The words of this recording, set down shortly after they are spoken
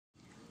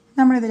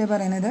നമ്മളിതിൽ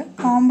പറയുന്നത്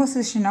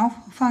composition of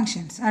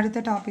functions. അടുത്ത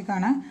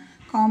ടോപ്പിക്കാണ്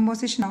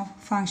composition of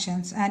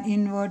functions and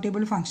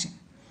invertible function.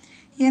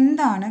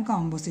 എന്താണ്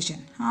കോമ്പോസിഷൻ?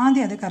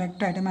 ആദ്യം അത്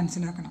കറക്റ്റായിട്ട്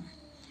മനസ്സിലാക്കണം.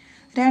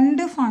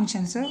 രണ്ട്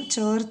ഫങ്ഷൻസ്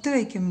ചേർത്ത്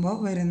വയ്ക്കുമ്പോൾ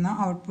വരുന്ന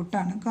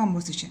ഔട്ട്പുട്ടാണ്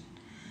കോമ്പോസിഷൻ.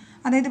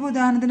 അതായത് ഇപ്പോൾ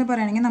ഉദാഹരണത്തിന്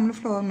പറയുകയാണെങ്കിൽ നമ്മൾ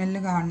ഫ്ലോർ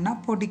മില്ലിൽ കാണുന്ന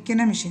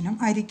പൊടിക്കുന്ന മെഷീനും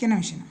അരിക്കുന്ന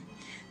മെഷീനും.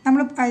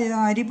 നമ്മൾ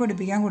അരി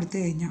പൊടിപ്പിക്കാൻ കൊടുത്തു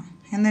കഴിഞ്ഞാൽ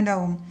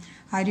എന്തുണ്ടാവും?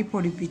 അരി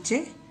പൊടിപ്പിച്ച്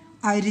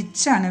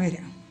അരിച്ചാണ്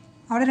വരിക.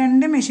 അവിടെ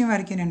രണ്ട് മെഷീൻ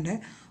വരയ്ക്കുന്നുണ്ട്.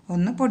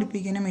 ഒന്ന്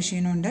പൊടിപ്പിക്കുന്ന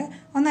മെഷീനുണ്ട്,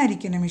 ഒന്ന്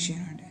അരിക്കുന്ന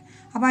മെഷീനുണ്ട്.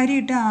 അപ്പോൾ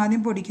അരിയിട്ട്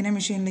ആദ്യം പൊടിക്കുന്ന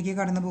മെഷീനിലേക്ക്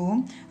കടന്നു പോകും,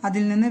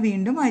 അതിൽ നിന്ന്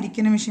വീണ്ടും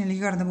അരിക്കുന്ന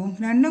മെഷീനിലേക്ക് കടന്നു പോകും.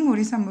 രണ്ടും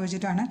കൂടി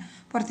സംഭവിച്ചിട്ടാണ്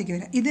പുറത്തേക്ക്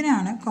വരിക.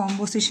 ഇതിനാണ്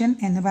കോമ്പോസിഷൻ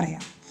എന്ന്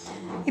പറയാം.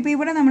 ഇപ്പോൾ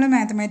ഇവിടെ നമ്മൾ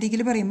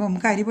മാത്തമാറ്റിക്കൽ പറയുമ്പോൾ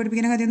നമുക്ക് അരി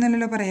പൊടിപ്പിക്കുന്ന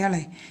കഥയൊന്നുമല്ലല്ലോ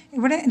പറയാളേ.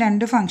 ഇവിടെ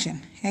രണ്ട് ഫംഗ്ഷൻ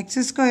x²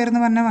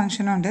 എന്ന് പറഞ്ഞ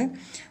ഫംഗ്ഷനുണ്ട്,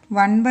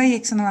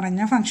 1/x എന്ന്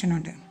പറഞ്ഞ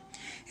ഫംഗ്ഷനുണ്ട്.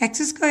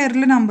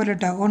 x² നമ്പർ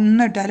ഇട്ടാൽ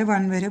 1 ഇട്ടാൽ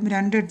 1 വരും,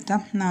 2 ഇട്ടാൽ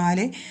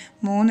 4,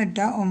 3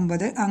 ഇട്ടാൽ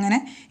 9, അങ്ങനെ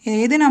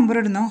ഏത് നമ്പർ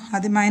ഇടുന്നോ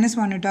അത്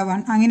 -1 ഇട്ടാൽ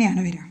 1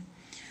 അങ്ങനെയാണ് വരിക.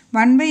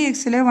 1/x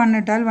 1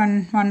 ഇട്ടാൽ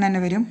 1 തന്നെ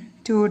വരും,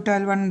 2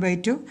 ഇട്ടാൽ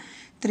 1/2,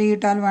 3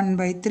 ഇട്ടാൽ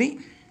 1/3,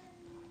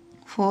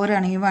 4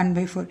 ആണെങ്കിൽ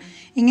 1/4.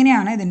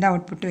 ഇങ്ങനെയാണ് ഇതിൻ്റെ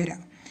ഔട്ട്പുട്ട് വരിക.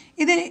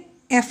 ഇത്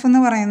എഫ് എന്ന്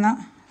പറയുന്ന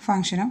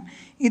ഫംഗ്ഷനും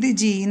ഇത്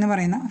ജി എന്ന്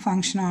പറയുന്ന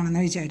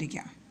ഫംഗ്ഷനാണെന്ന്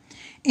വിചാരിക്കാം.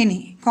 ഇനി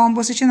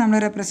കോമ്പോസിഷൻ നമ്മൾ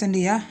റെപ്രസെൻ്റ്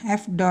ചെയ്യുക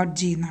f.g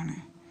എന്നാണ്.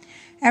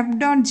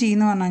 f.g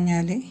എന്ന് പറഞ്ഞു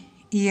കഴിഞ്ഞാൽ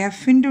ഈ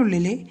എഫിൻ്റെ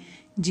ഉള്ളിൽ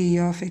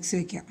g(x)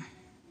 വയ്ക്കാം.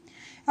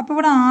 അപ്പോൾ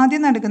ഇവിടെ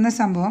ആദ്യം നടക്കുന്ന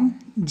സംഭവം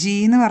ജി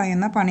എന്ന്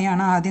പറയുന്ന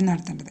പണിയാണ് ആദ്യം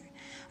നടത്തേണ്ടത്.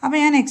 അപ്പോൾ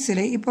ഞാൻ എക്സിൽ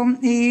ഇപ്പം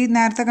ഈ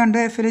നേരത്തെ കണ്ട്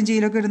എഫിലും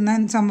ജിയിലൊക്കെ ഇടുന്ന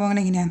സംഭവങ്ങൾ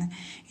ഇങ്ങനെയാണ്.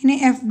 ഇനി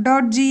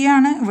f.g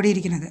ആണ് ഇവിടെ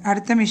ഇരിക്കുന്നത്.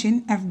 അടുത്ത മെഷീൻ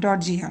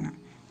f.g ആണ്.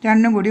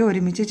 രണ്ടും കൂടി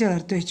ഒരുമിച്ച്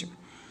ചേർത്ത് വെച്ചു.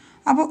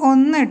 അപ്പോൾ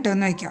 1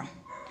 ഇട്ടെന്ന് വയ്ക്കാം.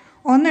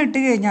 1 ഇട്ട്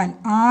കഴിഞ്ഞാൽ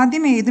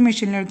ആദ്യം ഏത്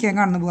മെഷീനിലേക്കാണ്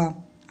കടന്നു പോകാം?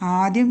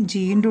 ആദ്യം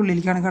ജീൻ്റെ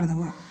ഉള്ളിലേക്കാണ് കടന്നു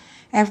പോവുക.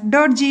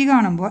 f.g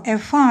കാണുമ്പോൾ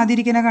എഫ്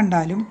ആദ്യം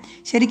കണ്ടാലും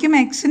ശരിക്കും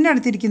എക്സിൻ്റെ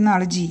അടുത്തിരിക്കുന്ന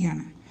ആൾ ജി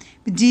ആണ്.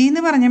 ജി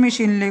എന്ന് പറഞ്ഞ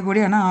മെഷീനിലേക്ക്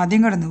കൂടിയാണ്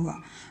ആദ്യം കടന്നു പോവുക.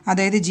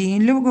 അതായത്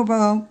ജീനിൽ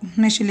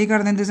മെഷീനിലേക്ക്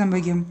കടന്ന് എന്ത്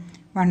സംഭവിക്കും?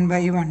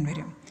 1/1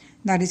 വരും.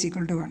 That is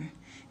equal to 1.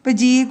 ഇപ്പോൾ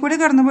ജി കൂടെ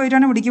കടന്നു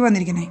പോയിട്ടാണ് ഇവിടേക്ക്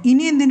വന്നിരിക്കുന്നത്.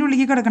 ഇനി എന്തിൻ്റെ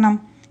ഉള്ളിലേക്ക് കിടക്കണം?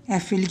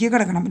 എഫിലേക്ക്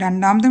കിടക്കണം,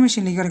 രണ്ടാമത്തെ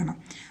മെഷീനിലേക്ക് കിടക്കണം.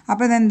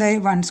 അപ്പോൾ ഇതെന്തായി?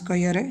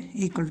 1²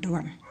 ഈക്വൽ ടു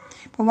 1.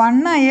 ഇപ്പോൾ 1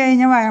 ആയി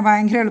കഴിഞ്ഞാൽ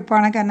ഭയങ്കര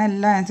എളുപ്പമാണ്, കാരണം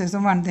എല്ലാ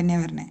ആൻസേഴ്സും 1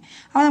 തന്നെയാണ് വരുന്നത്.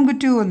 അപ്പോൾ നമുക്ക്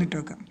 2 വന്നിട്ട്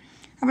വെക്കാം.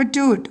 അപ്പോൾ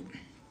 2 കിട്ടും.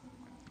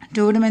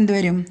 2 ഇടുമ്പോൾ എന്ത്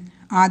വരും?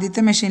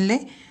 ആദ്യത്തെ മെഷീനിൽ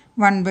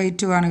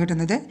 1/2 ആണ്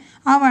കിട്ടുന്നത്.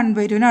 ആ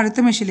 1/2 അടുത്ത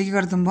മെഷീനിലേക്ക്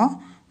കിടത്തുമ്പോൾ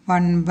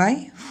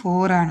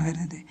 1/4 ആണ്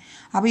വരുന്നത്.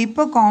 അപ്പോൾ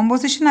ഇപ്പോൾ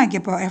കോമ്പോസിഷൻ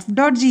ആക്കിയപ്പോൾ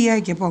f.g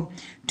ആക്കിയപ്പോൾ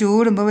 2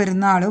 ഇടുമ്പോൾ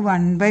വരുന്ന ആൾ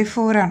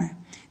 1/4 ആണ്.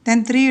 ദെൻ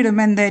 3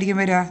 ഇടുമ്പോൾ എന്തായിരിക്കും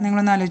വരിക?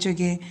 നിങ്ങളൊന്ന് ആലോചിച്ച്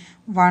നോക്കിയേ.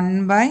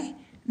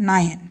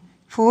 1/9.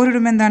 4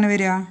 ഇടുമ്പോൾ എന്താണ്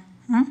വരിക?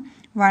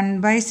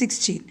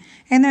 1/16.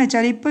 എന്ന്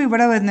വെച്ചാൽ ഇപ്പോൾ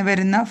ഇവിടെ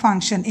വരുന്ന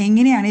ഫംഗ്ഷൻ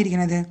എങ്ങനെയാണ്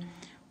ഇരിക്കുന്നത്?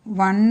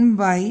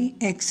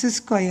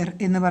 1/x²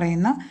 എന്ന്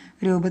പറയുന്ന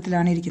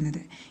രൂപത്തിലാണ്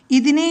ഇരിക്കുന്നത്.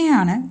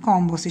 ഇതിനെയാണ്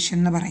കോമ്പോസിഷൻ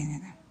എന്ന്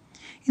പറയുന്നത്.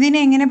 ഇതിനെ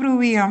എങ്ങനെ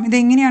പ്രൂവ് ചെയ്യാം?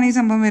 ഇതെങ്ങനെയാണ് ഈ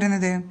സംഭവം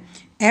വരുന്നത്?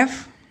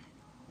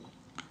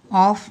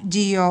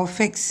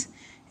 f(g(x)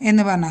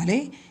 എന്ന് പറഞ്ഞാൽ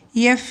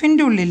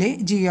എഫിൻ്റെ ഉള്ളിൽ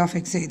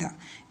g(x) എഴുതാം.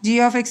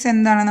 g(x)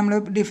 എന്താണ് നമ്മൾ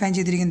ഡിഫൈൻ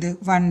ചെയ്തിരിക്കുന്നത്?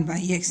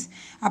 1/x.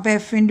 അപ്പോൾ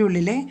എഫിൻ്റെ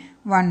ഉള്ളിൽ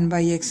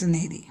 1/x എന്ന്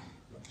എഴുതി.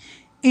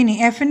 ഇനി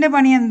എഫിൻ്റെ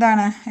പണി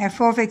എന്താണ്?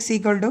 f(x) =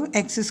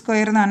 x²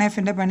 എന്നാണ്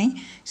എഫിൻ്റെ പണി.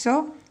 സോ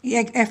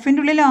എഫിൻ്റെ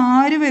ഉള്ളിൽ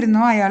ആര്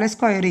വരുന്നോ അയാളെ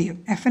സ്ക്വയർ ചെയ്യും.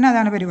 എഫിന്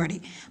അതാണ് പരിപാടി.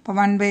 അപ്പോൾ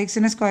 1/x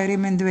സ്ക്വയർ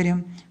ചെയ്യുമ്പോൾ എന്ത് വരും?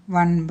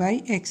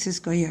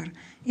 1/x².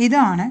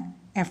 ഇതാണ്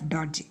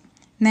f.g.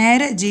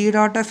 നേരെ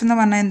g.f എന്ന്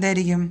പറഞ്ഞാൽ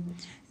എന്തായിരിക്കും?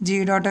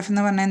 g.f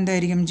എന്ന് പറഞ്ഞാൽ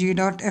എന്തായിരിക്കും?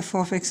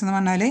 g.f(x) എന്ന്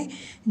പറഞ്ഞാൽ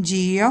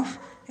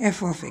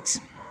g(f)(x).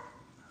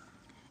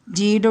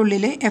 ജിയുടെ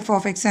ഉള്ളിൽ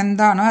f(x)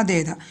 എന്താണോ അത്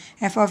എഴുതാം.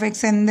 f(x)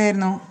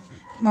 എന്തായിരുന്നു?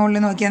 മുകളിൽ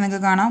നോക്കിയാൽ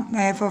നിങ്ങൾക്ക് കാണാം.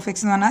 f(x)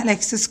 എന്ന് പറഞ്ഞാൽ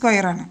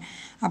x² ആണ്.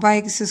 അപ്പോൾ ആ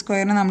x²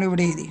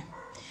 നമ്മളിവിടെ എഴുതി.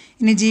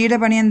 ഇനി ജിയുടെ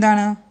പണി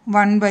എന്താണ്?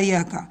 1/,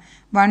 ആക്കുക.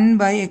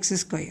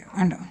 1/x²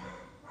 ഉണ്ടോ?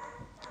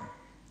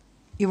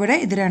 ഇവിടെ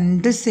ഇത്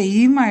രണ്ട്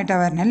സെയിം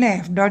ആയിട്ടാണ് വരുന്നത് അല്ലേ?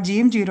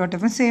 f.gയും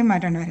g.fും സെയിം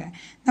ആയിട്ടാണ് വരുന്നത്.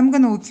 നമുക്ക്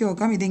നോക്കി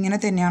നോക്കാം ഇതിങ്ങനെ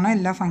തന്നെയാണോ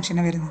എല്ലാ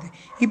ഫംഗ്ഷനും വരുന്നത്.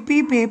 ഇപ്പോൾ ഈ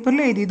പേപ്പറിൽ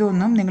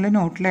എഴുതിയതൊന്നും നിങ്ങൾ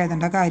നോട്ടിൽ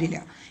എഴുതേണ്ട കാര്യമില്ല.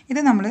 ഇത്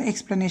നമ്മൾ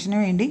എക്സ്പ്ലനേഷന്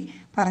വേണ്ടി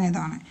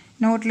പറഞ്ഞതാണ്.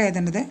 നോട്ടിൽ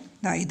എഴുതേണ്ടത്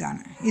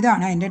ഇതാണ്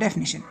അതിൻ്റെ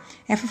definition.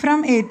 f from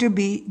a to b,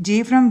 g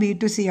from b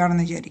to c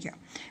ആണെന്ന് വിചാരിക്കുക.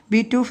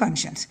 b2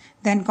 functions.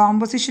 Then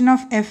composition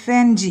of f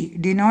and g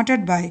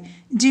denoted by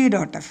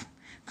g.f.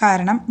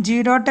 കാരണം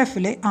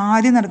g.fൽ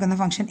ആദ്യം നടക്കുന്ന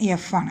ഫംഗ്ഷൻ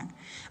എഫ് ആണ്.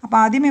 അപ്പോൾ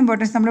ആദ്യം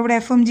ഇമ്പോർട്ടൻസ് നമ്മളിവിടെ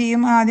എഫും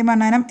ജിയും ആദ്യം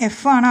പറഞ്ഞാൽ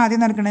എഫ് ആണ് ആദ്യം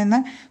നടക്കണമെന്ന്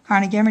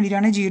കാണിക്കാൻ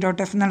വേണ്ടിയിട്ടാണ്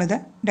g.f എന്നുള്ളത്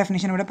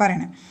ഡെഫിനിഷൻ ഇവിടെ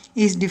പറയുന്നത്.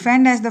 Is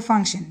defined as the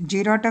function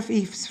g.f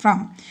is from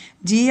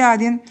G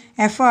ആദ്യം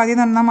എഫ് ആദ്യം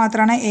നടന്നാൽ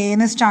മാത്രമാണ് എ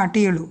എന്ന് സ്റ്റാർട്ട്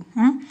ചെയ്യുള്ളൂ.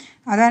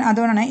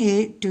 അതുകൊണ്ടാണ് a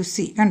to c.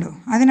 കണ്ടോ?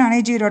 അതിനാണ്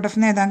ഈ g.f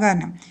എന്ന് എഴുതാൻ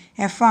കാരണം.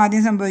 എഫ്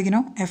ആദ്യം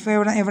സംഭവിക്കുന്നു. എഫ്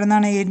എവിടെ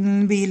നിന്നാണ്? എയിൽ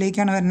നിന്ന്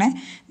ബിയിലേക്കാണ് വരുന്നത്.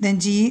 ദെൻ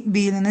ജി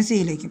ബിയിൽ നിന്ന്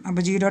സിയിലേക്കും.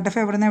 അപ്പോൾ g.f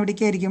എവിടെ നിന്ന്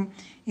എവിടേക്കായിരിക്കും?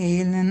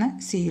 എയിൽ നിന്ന്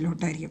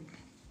സിയിലോട്ടായിരിക്കും.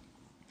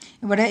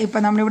 ഇവിടെ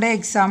ഇപ്പോൾ നമ്മളിവിടെ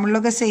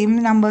എക്സാമ്പിളിലൊക്കെ സെയിം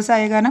നമ്പേഴ്സ്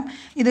ആയ കാരണം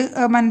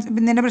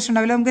ഇതിൻ്റെ പ്രശ്നം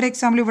ഉണ്ടാവില്ല. നമുക്കൊരു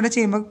എക്സാമ്പിൾ ഇവിടെ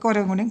ചെയ്യുമ്പോൾ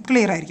കുറേ കൂടി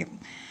ക്ലിയർ ആയിരിക്കും.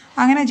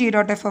 അങ്ങനെ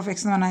g.f(x)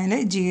 എന്ന്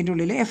പറഞ്ഞാൽ ജിയുടെ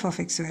ഉള്ളിൽ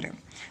f(x) വരും.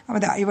 അപ്പോൾ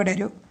ഇവിടെ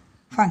ഒരു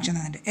ഫംഗ്ഷൻ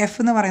തന്നിട്ട്. എഫ്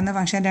എന്ന് പറയുന്ന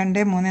ഫംഗ്ഷൻ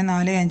 2, 3,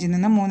 4, 5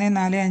 നിന്ന് 3,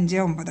 4, 5,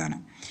 9 ആണ്.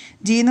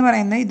 ജി എന്ന്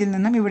പറയുന്നത് ഇതിൽ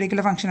നിന്നും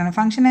ഇവിടേക്കുള്ള ഫംഗ്ഷനാണ്.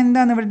 ഫംഗ്ഷൻ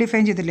എന്താണെന്ന് ഇവിടെ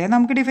ഡിഫൈൻ ചെയ്തിട്ടില്ല,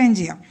 നമുക്ക് ഡിഫൈൻ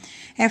ചെയ്യാം.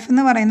 എഫ്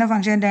എന്ന് പറയുന്ന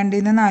ഫംഗ്ഷൻ 2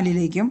 നിന്ന്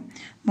 4ലേക്കും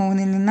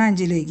 3 നിന്ന്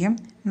 5ലേക്കും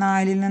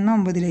 4 നിന്ന്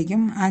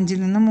 9ലേക്കും 5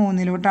 നിന്ന്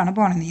 3ലോട്ടാണ്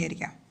പോകണമെന്ന്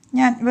വിചാരിക്കാം.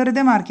 ഞാൻ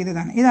വെറുതെ മാർക്ക്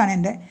ചെയ്തതാണ്. ഇതാണ്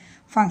എൻ്റെ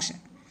ഫംഗ്ഷൻ.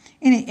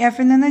 ഇനി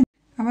എഫിൽ നിന്ന്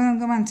അപ്പോൾ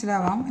നമുക്ക്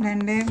മനസ്സിലാവാം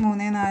 2,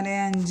 3, 4,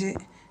 5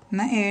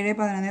 എന്ന 7,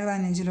 11,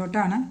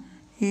 15ലോട്ടാണ്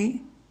ഈ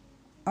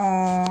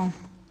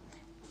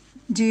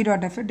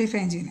G.F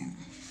ഡിഫൈൻ ചെയ്യുന്നത്.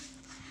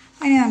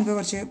 ഇനി നമുക്ക്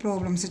കുറച്ച്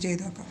പ്രോബ്ലംസ്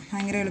ചെയ്ത് നോക്കാം.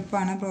 ഭയങ്കര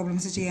എളുപ്പമാണ്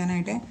പ്രോബ്ലംസ്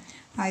ചെയ്യാനായിട്ട്.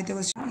 ആദ്യത്തെ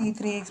ക്വസ്റ്റ്യൻ ഈ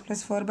 3x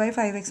 + 4 /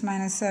 5x -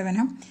 7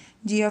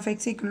 g(x)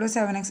 =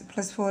 7x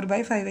 + 4 /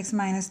 5x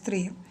 -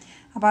 3.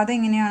 അപ്പോൾ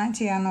അതെങ്ങനെയാണ്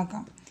ചെയ്യാൻ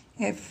നോക്കാം.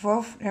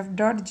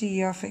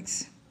 f.g(x)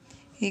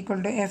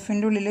 =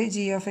 എഫിൻ്റെ ഉള്ളിൽ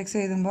g(x)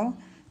 എഴുതുമ്പോൾ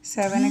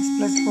 7x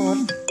 + 4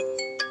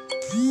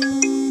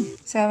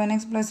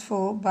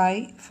 /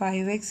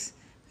 5x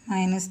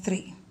 -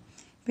 3.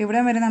 ഇപ്പോൾ ഇവിടെ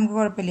വരെ നമുക്ക്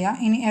കുഴപ്പമില്ല.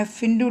 ഇനി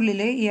എഫിൻ്റെ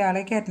ഉള്ളിൽ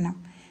ഇയാളെ കയറ്റണം.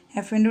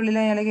 എഫിൻ്റെ ഉള്ളിൽ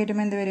അയാളെ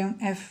കയറ്റുമ്പോൾ എന്ത് വരും?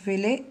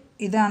 എഫിൽ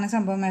ഇതാണ്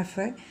സംഭവം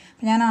എഫ്.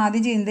 അപ്പോൾ ഞാൻ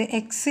ആദ്യം ചെയ്യുന്നത്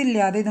എക്സ്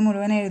ഇല്ലാതെ ഇത്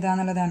മുഴുവൻ എഴുതുക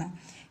എന്നുള്ളതാണ്.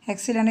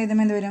 എക്സ് ഇല്ലാണ്ട്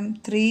എഴുതുമ്പോൾ എന്ത് വരും?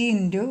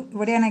 3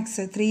 ഇവിടെയാണ്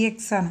എക്സ്, 3x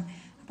ആണ്.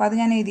 അപ്പോൾ അത്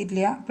ഞാൻ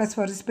എഴുതിയിട്ടില്ല.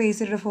 +4 സ്പേസ്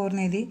ഇട്ട് 4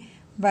 എഴുതി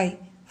ബൈ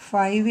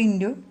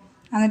 5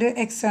 എന്നിട്ട്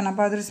എക്സ് ആണ്.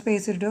 അപ്പോൾ അതൊരു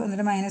സ്പേസ് ഇട്ടു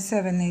എന്നിട്ട്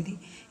 -7 എഴുതി.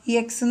 ഈ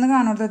എക്സ് എന്ന്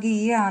കാണുന്നതൊക്കെ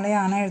ഈ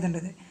ആളെയാണ്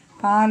എഴുതേണ്ടത്.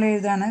 അപ്പോൾ ആ ആൾ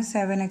എഴുതാണ്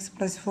 7x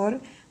 + 4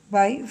 /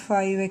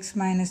 5x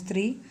 -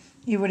 3.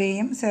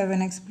 ഇവിടെയും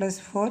 7x +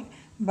 4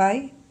 /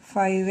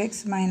 5x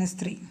 -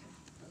 3.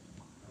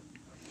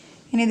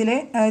 ഇനി ഇതിൽ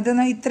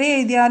ഇതൊന്ന് ഇത്ര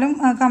എഴുതിയാലും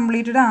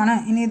കംപ്ലീറ്റഡ് ആണ്.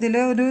 ഇനി ഇതിൽ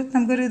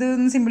നമുക്കൊരു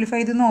ഇതൊന്ന് സിംപ്ലിഫൈ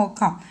ചെയ്ത്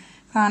നോക്കാം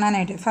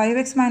കാണാനായിട്ട്.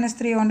 5x -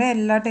 3 കൊണ്ട്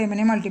എല്ലാ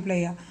ടേമിനെയും മൾട്ടിപ്ലൈ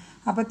ചെയ്യുക.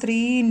 അപ്പോൾ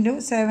 3 ×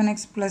 7x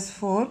 +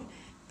 4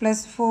 +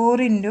 4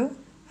 ×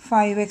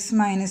 5x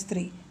 -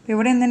 3. ഇപ്പോൾ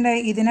ഇവിടെ എന്തുണ്ടായി?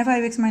 ഇതിനെ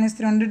 5x -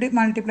 3 കൊണ്ട്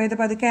മൾട്ടിപ്ലൈ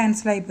ചെയ്തപ്പോൾ അത്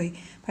ക്യാൻസലായിപ്പോയി.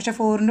 പക്ഷേ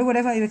 4ൻ്റെ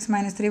കൂടെ 5x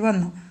 - 3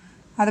 വന്നു.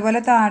 അതുപോലെ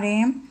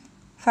താഴെയും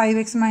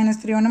 5x -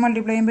 3 കൊണ്ട്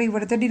മൾട്ടിപ്ലൈ ചെയ്യുമ്പോൾ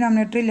ഇവിടുത്തെ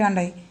ഡിനോമിനേറ്റർ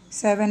ഇല്ലാണ്ടായി.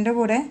 7ൻ്റെ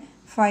കൂടെ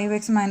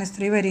 5x -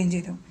 3 വരികയും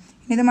ചെയ്തു.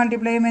 ഇനി ഇത്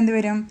മൾട്ടിപ്ലൈ ചെയ്യുമ്പോൾ എന്ത്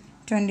വരും?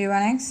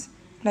 21x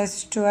 +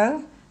 12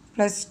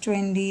 +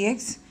 20x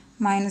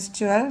 -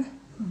 12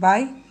 /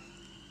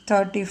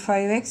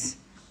 35x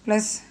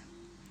 +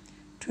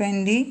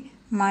 20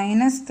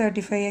 -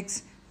 35x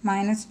 -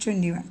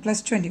 21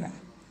 + 21.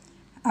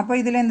 അപ്പോൾ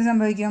ഇതിൽ എന്ത്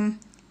സംഭവിക്കും?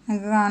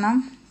 നിങ്ങൾക്ക് കാണാം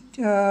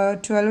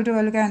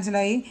 12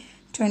 ക്യാൻസലായി.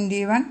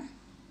 21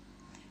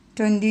 +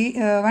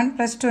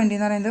 20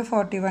 എന്ന് പറയുന്നത്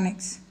 41x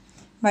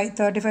ബൈ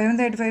 35ഉം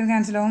 35ഉം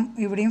ക്യാൻസലാവും.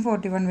 ഇവിടെയും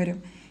 41 വരും.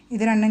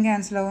 ഇത് രണ്ടും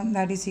ക്യാൻസലാവും.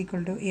 That is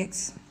equal to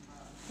X.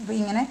 അപ്പോൾ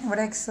ഇങ്ങനെ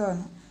ഇവിടെ എക്സ്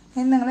വന്നു.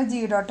 ഇനി നിങ്ങൾ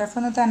G.F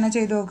ഒന്ന് തന്നെ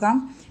ചെയ്ത് നോക്കാം.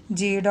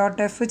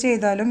 G.F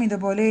ചെയ്താലും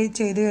ഇതുപോലെ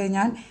ചെയ്ത്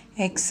കഴിഞ്ഞാൽ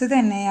എക്സ്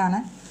തന്നെയാണ്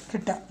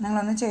കിട്ടുക.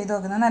 നിങ്ങളൊന്ന് ചെയ്ത്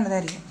നോക്കുന്നത്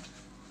നല്ലതായിരിക്കും.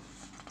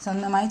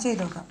 സ്വന്തമായി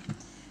ചെയ്ത് നോക്കാം.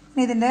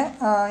 ഇനി ഇതിൻ്റെ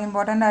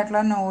ഇമ്പോർട്ടൻ്റ്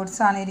ആയിട്ടുള്ള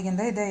നോട്ട്സ് ആണ്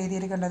ഇരിക്കുന്നത്. ഇത്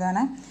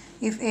എഴുതിയിരിക്കേണ്ടതാണ്.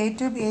 ഇഫ്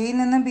എയിൽ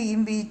നിന്ന്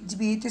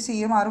ബി ടു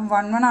സിയും ആറും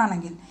 1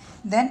 ആണെങ്കിൽ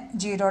ദെൻ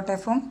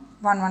G.F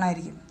 1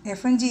 ആയിരിക്കും.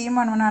 എഫും ജിയും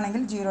 1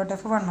 ആണെങ്കിൽ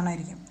G.F 1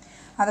 ആയിരിക്കും.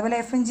 അതുപോലെ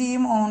എഫും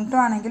ജിയും ഓൺ2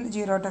 ആണെങ്കിൽ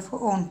G.F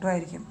ഓൺ2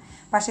 ആയിരിക്കും.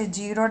 പക്ഷേ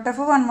G.F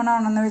 1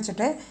 ആണെന്ന്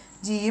വെച്ചിട്ട്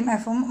ജിയും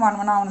എഫും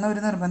 1 ആവണമെന്ന്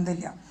ഒരു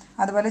നിർബന്ധമില്ല.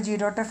 അതുപോലെ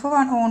G.F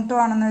ഓൺ2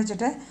 ആണെന്ന്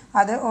വെച്ചിട്ട്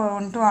അത്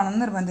ഓൺ2 ആണെന്ന്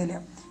നിർബന്ധമില്ല.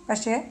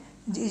 പക്ഷേ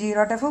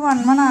G.F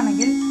 1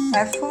 ആണെങ്കിൽ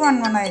എഫ്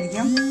 1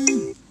 ആയിരിക്കും.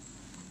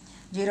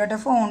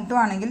 G.F ഓൺ2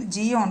 ആണെങ്കിൽ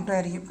ജി ഓൺ2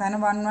 ആയിരിക്കും.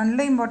 കാരണം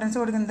 1 ഇമ്പോർട്ടൻസ്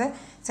കൊടുക്കുന്നത്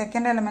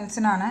സെക്കൻഡ്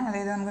എലമെൻറ്റ്സിനാണ്.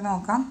 അതായത് നമുക്ക്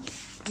നോക്കാം.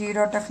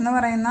 G.F എന്ന്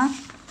പറയുന്ന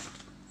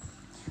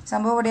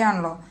സംഭവം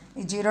ഇവിടെയാണല്ലോ.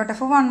 ഈ G.F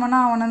 1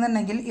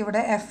 ആവണമെന്നുണ്ടെങ്കിൽ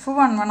ഇവിടെ എഫ്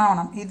 1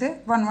 ആവണം. ഇത്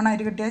 1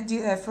 ആയിട്ട് കിട്ടിയാൽ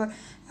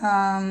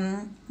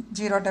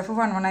G.F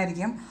 1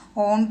 ആയിരിക്കും.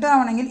 ഓൺ2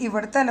 ആവണമെങ്കിൽ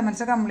ഇവിടുത്തെ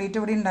എലമെൻറ്റ്സ് കംപ്ലീറ്റ്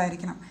ഇവിടെ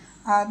ഉണ്ടായിരിക്കണം.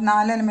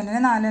 4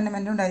 എലമെൻറ്റിന് 4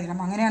 എലമെൻറ്റും ഉണ്ടായിരിക്കണം.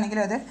 അങ്ങനെയാണെങ്കിൽ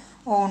അത്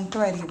ഓൺ2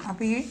 ആയിരിക്കും.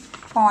 അപ്പോൾ ഈ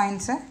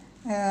പോയിൻറ്റ്സ്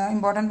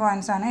ഇമ്പോർട്ടൻറ്റ്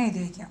പോയിൻറ്റ്സ് ആണ് എഴുതി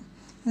വയ്ക്കുക.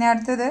 ഇനി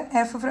അടുത്തത്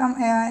എഫ് ഫ്രം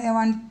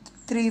 1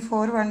 3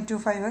 4 1 2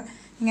 5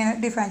 ഇങ്ങനെ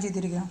ഡിഫൈൻ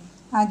ചെയ്തിരിക്കുന്നു.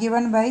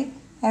 Given by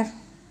F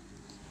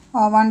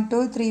 1 2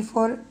 3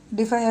 4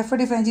 F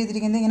define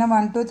ചെയ്തിരിക്കുന്നത് ഇങ്ങനെ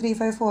 1 2 3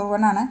 5 4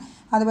 1 ആണ്.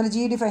 അതുപോലെ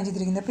ജി ഡിഫൈൻ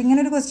ചെയ്തിരിക്കുന്നത്. അപ്പോൾ ഇങ്ങനെ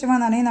ഒരു ക്വസ്റ്റ്യൻ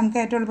വന്നാണെങ്കിൽ നമുക്ക്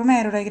ഏറ്റവും എളുപ്പം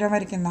ആരോ ഡയഗ്രാം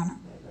വരയ്ക്കുന്നതാണ്.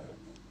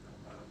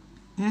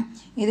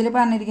 ഇതിൽ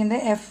പറഞ്ഞിരിക്കുന്നത്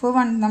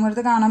F1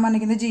 നമ്മളടുത്ത് കാണാൻ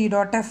പറഞ്ഞിരിക്കുന്നത്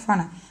G.F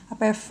ആണ്.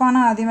 അപ്പോൾ എഫ് ആണ്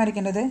ആദ്യം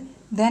വരയ്ക്കേണ്ടത്.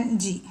 Then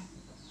G.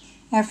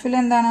 എഫിൽ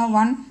എന്താണ്?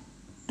 1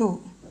 2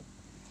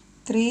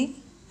 3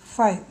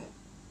 5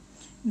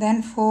 ദെൻ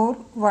 4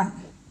 1.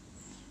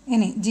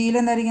 ഇനി ജിയിൽ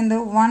എന്തായിരിക്കുന്നത്?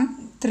 1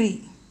 3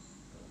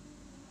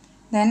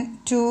 ദെൻ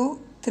 2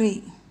 3.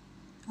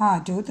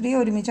 2 3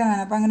 ഒരുമിച്ചാണ്.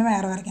 അപ്പോൾ അങ്ങനെ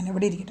വേറെ വരയ്ക്കേണ്ടത്.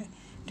 ഇവിടെ ഇരിക്കട്ടെ.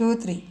 2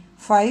 3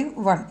 5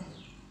 1.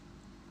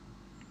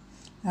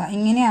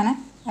 ഇങ്ങനെയാണ്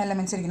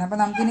എലമെൻറ്റ്സ് ഇരിക്കുന്നത്. അപ്പോൾ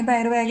നമുക്കിനി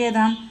പേര് വേഗം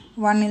എഴുതാം.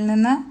 1ൽ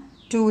നിന്ന്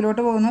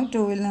 2ലോട്ട് പോകുന്നു,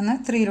 2ൽ നിന്ന്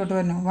 3ലോട്ട്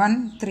വരുന്നു. 1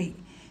 3.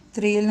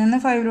 3ൽ നിന്ന്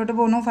 5ലോട്ട്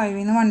പോകുന്നു, 5ൽ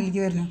നിന്ന്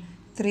 1ലേക്ക് വരുന്നു.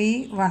 3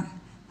 1.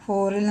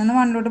 4ൽ നിന്ന്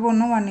 1ലോട്ട്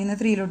പോകുന്നു, 1ൽ നിന്ന്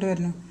 3ലോട്ട്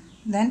വരുന്നു.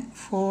 ദെൻ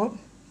 4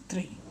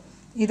 3.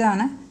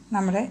 ഇതാണ്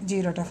നമ്മുടെ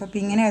G.F. അപ്പോൾ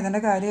ഇങ്ങനെ എഴുതേണ്ട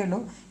കാര്യമുള്ളൂ.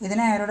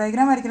 ഇതിന് ആരോ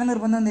ഡയഗ്രാം വരയ്ക്കണം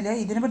നിർബന്ധമൊന്നുമില്ല.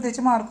 ഇതിന്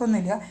പ്രത്യേകിച്ച്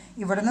മാർക്കൊന്നുമില്ല.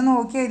 ഇവിടെ നിന്ന്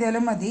നോക്കി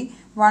എഴുതിയാലും മതി.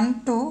 1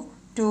 2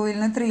 2ൽ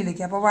നിന്ന്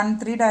 3ലേക്ക്. അപ്പോൾ 1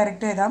 3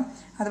 ഡയറക്റ്റ് എഴുതാം.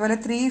 അതുപോലെ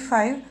 3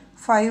 5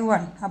 5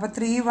 1. അപ്പോൾ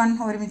 3 1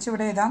 ഒരുമിച്ച്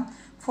ഇവിടെ എഴുതാം.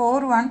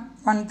 4 1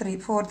 1 3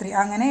 4 3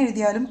 അങ്ങനെ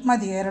എഴുതിയാലും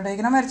മതി. എയർ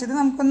ഡയഗ്രം വരച്ചത്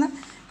നമുക്കൊന്ന്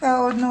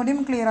ഒന്നുകൂടി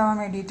ക്ലിയർ ആവാൻ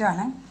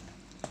വേണ്ടിയിട്ടാണ്.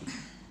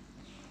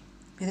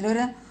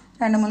 ഇതിലൊരു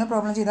 2-3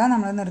 പ്രോബ്ലം ചെയ്താൽ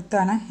നമ്മൾ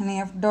നിർത്താണ്. ഇനി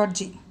എഫ് ഡോട്ട്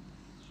ജി.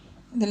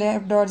 ഇതിൽ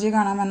എഫ് ഡോട്ട് ജി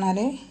കാണാൻ പറഞ്ഞാൽ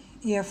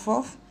F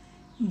of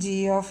G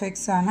of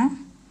X ആണ്.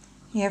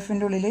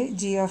 എഫിൻ്റെ ഉള്ളിൽ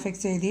ജി ഓഫ്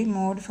എക്സ് എഴുതി,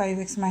 മോഡ്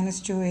 5x -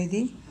 2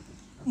 എഴുതി.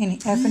 ഇനി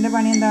എഫിൻ്റെ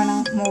പണി എന്താണ്?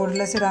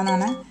 മോഡുലസ്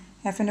ഇടാനാണ്.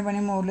 എഫിൻ്റെ പണി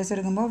മോഡുലസ്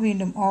എടുക്കുമ്പോൾ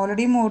വീണ്ടും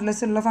ഓൾറെഡി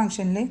മോഡുലസ് ഉള്ള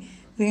ഫംഗ്ഷനിൽ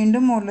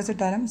വീണ്ടും മോഡുലസ്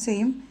ഇട്ടാലും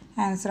സെയിം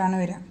ആൻസറാണ്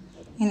വരിക.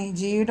 ഇനി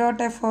G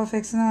dot F of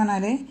X എന്ന്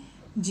പറഞ്ഞാൽ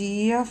G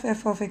of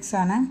F of X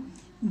ആണ്.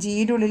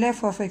 ജിയുടെ ഉള്ളിൽ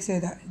എഫ് ഓഫ് എക്സ്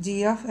എഴുതുക. G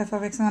of F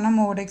of X എന്ന് പറഞ്ഞാൽ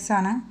മോഡ് എക്സ്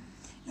ആണ്.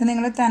 ഇത്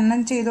നിങ്ങൾ തന്നെ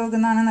ചെയ്ത്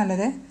നോക്കുന്നതാണ്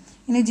നല്ലത്.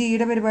 ഇനി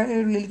ജിയുടെ പരിപാടി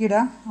ഉള്ളിലേക്ക്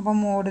ഇടുക. അപ്പോൾ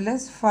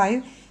മോഡുലസ് 5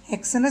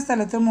 എക്സിൻ്റെ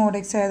സ്ഥലത്ത് മോഡ്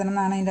എക്സ് എഴുതണം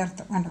എന്നാണ് അതിൻ്റെ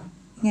അർത്ഥം. കണ്ടോ,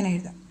 ഇങ്ങനെ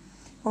എഴുതാം.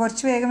 അപ്പോൾ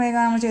കുറച്ച് വേഗം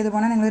നമ്മൾ ചെയ്ത്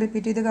പോകണം. നിങ്ങൾ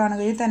റിപ്പീറ്റ് ചെയ്ത്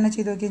കാണുകയും തന്നെ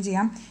ചെയ്ത് നോക്കുകയും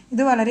ചെയ്യാം.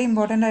 ഇത് വളരെ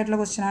ഇമ്പോർട്ടൻ്റ് ആയിട്ടുള്ള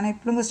ക്വസ്റ്റ്യൻ ആണ്.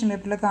 എപ്പോഴും ക്വസ്റ്റ്യൻ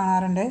പേപ്പറിൽ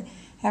കാണാറുണ്ട്.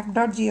 F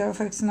dot G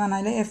of X എന്ന്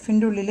പറഞ്ഞാൽ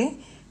എഫിൻ്റെ ഉള്ളിൽ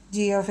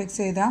ജി ഓഫ് എക്സ്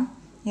എഴുതാം.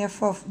 F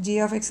of G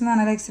of X എന്ന്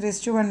പറഞ്ഞാൽ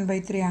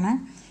x⁻⁴ ആണ്.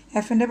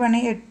 എഫിൻ്റെ പണി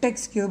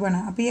 8x³ ആണ്.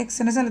 അപ്പോൾ ഈ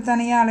എക്സിൻ്റെ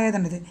സ്ഥലത്താണ് ഈ ആളെ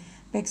എഴുതേണ്ടത്.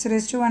 അപ്പോൾ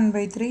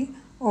x⁻⁴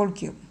 ഹോൾ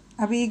ക്യൂബ്.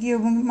 അപ്പോൾ ഈ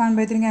ക്യൂബും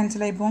 1/3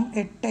 ക്യാൻസലായി പോകും.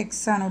 8x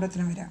ആണ് ഇവിടെ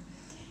ഉത്തരം വരിക.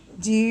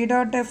 G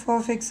dot F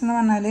of X എന്ന്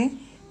പറഞ്ഞാൽ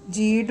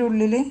ജിയുടെ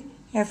ഉള്ളിൽ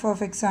എഫ്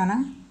ഓഫ് എക്സ് ആണ്.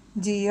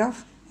 G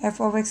of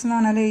F of X എന്ന്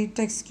പറഞ്ഞാൽ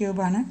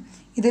 8x³ ആണ്.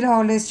 ഇതിൽ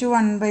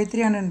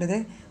 (1/3) ആണ് ഉണ്ടത്.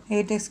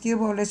 8x³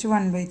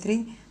 (1/3).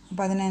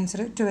 അപ്പോൾ അതിന്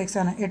ആൻസർ 2x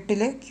ആണ്.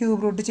 8ൽ ക്യൂബ്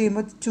റൂട്ട്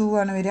ചെയ്യുമ്പോൾ 2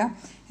 ആണ് വരിക.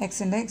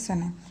 എക്സിൻ്റെ എക്സ്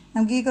ആണ്.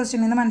 നമുക്ക് ഈ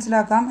ക്വസ്റ്റ്യനിൽ നിന്ന്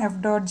മനസ്സിലാക്കാം എഫ്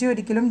ഡോട്ട് ജി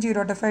ഒരിക്കലും ജി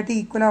ഡോട്ട് എഫ് ആയിട്ട്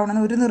ഈക്വൽ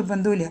ആവണമെന്ന് ഒരു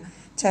നിർബന്ധമില്ല.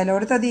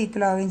 ചിലയിടത്ത് അത്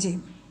ഈക്വൽ ആവുകയും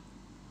ചെയ്യും.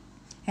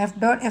 F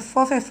dot F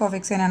of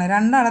X തന്നെയാണ്.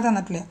 രണ്ടാളെ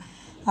തന്നിട്ടില്ല.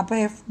 അപ്പോൾ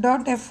F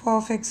dot F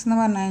of X എന്ന്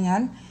പറഞ്ഞു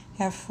കഴിഞ്ഞാൽ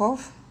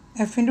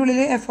എഫിൻ്റെ ഉള്ളിൽ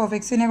എഫ് ഓഫ്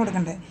എക്സ് തന്നെ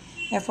കൊടുക്കണ്ടേ.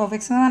 എഫ് ഓഫ്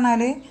എക്സ് എന്ന്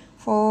പറഞ്ഞാൽ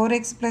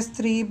 4x +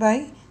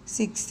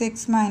 3/6x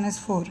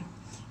 - 4.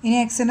 ഇനി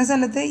എക്സിൻ്റെ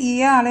സ്ഥലത്ത് ഈ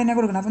ആളെ തന്നെ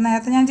കൊടുക്കണം. അപ്പോൾ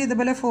നേരത്തെ ഞാൻ ചെയ്ത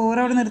പോലെ 4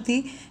 അവിടെ നിർത്തി,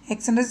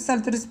 എക്സിൻ്റെ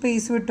സ്ഥലത്തൊരു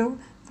സ്പേസ് വിട്ടു,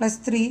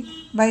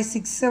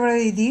 +3/6 അവിടെ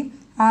എഴുതി,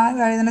 ആ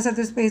എഴുതുന്ന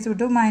സ്ഥലത്ത് സ്പേസ്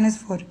വിട്ടു,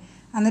 -4.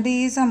 എന്നിട്ട്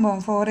ഈ സംഭവം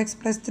 4x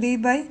 +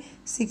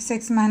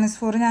 3/6x -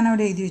 4 ഞാൻ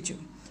അവിടെ എഴുതി വെച്ചു.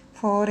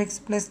 4x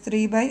 +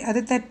 3 അത്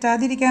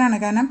തെറ്റാതിരിക്കാനാണ്.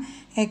 കാരണം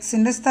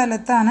എക്സിൻ്റെ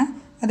സ്ഥലത്താണ്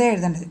അത്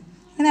എഴുതേണ്ടത്.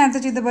 നേരത്തെ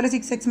ചെയ്ത പോലെ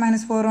 6x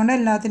 - 4 കൊണ്ട്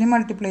എല്ലാത്തിനെയും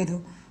മൾട്ടിപ്ലൈ ചെയ്തു.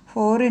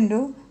 4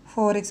 ×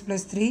 4x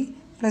 + 3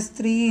 +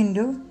 3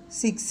 ×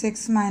 6x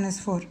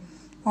 - 4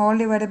 all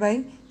divided by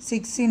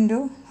 6 ×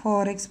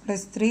 4x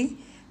 + 3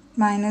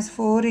 -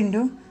 4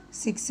 ×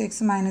 6x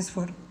 -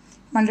 4.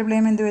 Multiply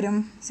ചെയ്യുമ്പോൾ എന്ത് വരും?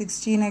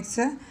 16x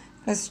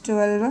 +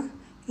 12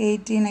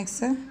 18x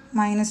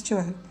 -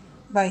 12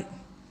 by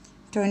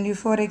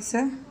 24x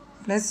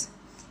 +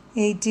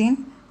 18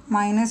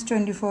 -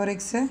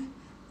 24x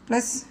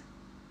 +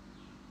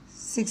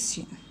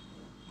 16.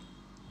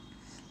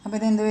 അപ്പോൾ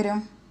ഇതെന്ത് വരും?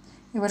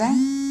 ഇവിടെ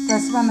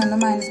 +12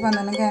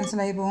 -12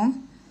 ക്യാൻസലായി പോകും.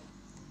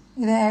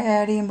 ഇത്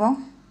ആഡ് ചെയ്യുമ്പോൾ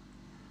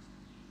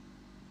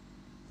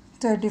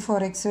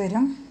 34x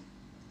വരും.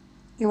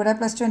 ഇവിടെ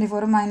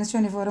 +24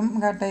 -24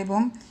 കട്ടായി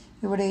പോകും.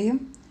 ഇവിടെയും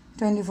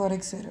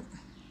 24x വരും.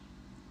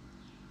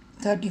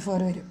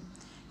 34 വരും.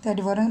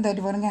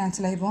 34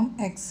 ക്യാൻസലായി പോകും.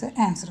 എക്സ്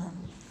ആൻസർ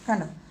ആകും.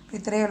 കണ്ടോ?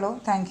 ഇത്രയേ ഉള്ളൂ.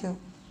 Thank you.